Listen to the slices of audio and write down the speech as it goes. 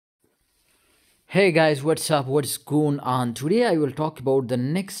Hey guys, what's up? What's going on? Today I will talk about the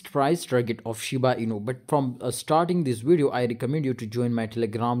next price target of Shiba Inu. But from starting this video, I recommend you to join my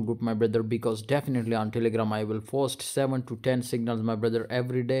Telegram group, my brother, because definitely on Telegram I will post 7 to 10 signals, my brother,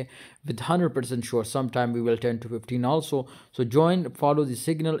 every day with 100% sure. Sometime we will 10 to 15 also. So join, follow the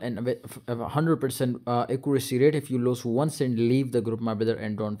signal, and with 100% accuracy rate. If you lose 1 cent, leave the group, my brother,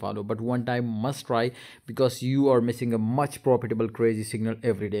 and don't follow. But one time must try because you are missing a much profitable crazy signal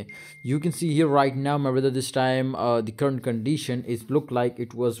every day. You can see here right now, my brother, this time the current condition is look like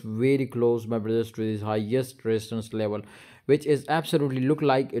it was very close, my brothers, to this highest resistance level, which is absolutely look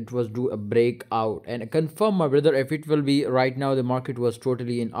like it was do a breakout and confirm, my brother, if it will be. Right now the market was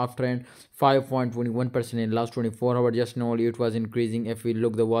totally in uptrend, 5.21% in last 24 hours. Just now only it was increasing. If we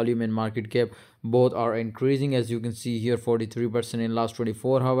look the volume and market cap, both are increasing, as you can see here, 43% in last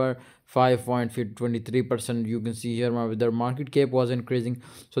 24 hour, 5.23%. You can see here the market cap was increasing.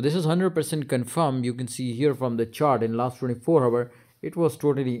 So this is 100% confirmed. You can see here from the chart in last 24 hour it was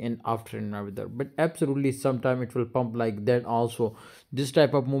totally in afternoon, my brother. But absolutely sometime it will pump like that also. This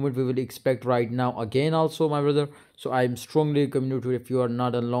type of movement we will expect right now again also, my brother. So I'm strongly recommend you, if you are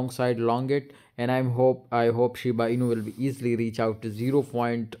not alongside, long it. And I hope Shiba Inu will be easily reach out to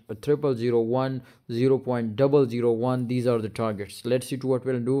 0.0001, 0.001. These are the targets. Let's see to what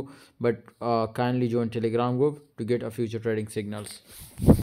we'll do. But kindly join Telegram group to get a future trading signals.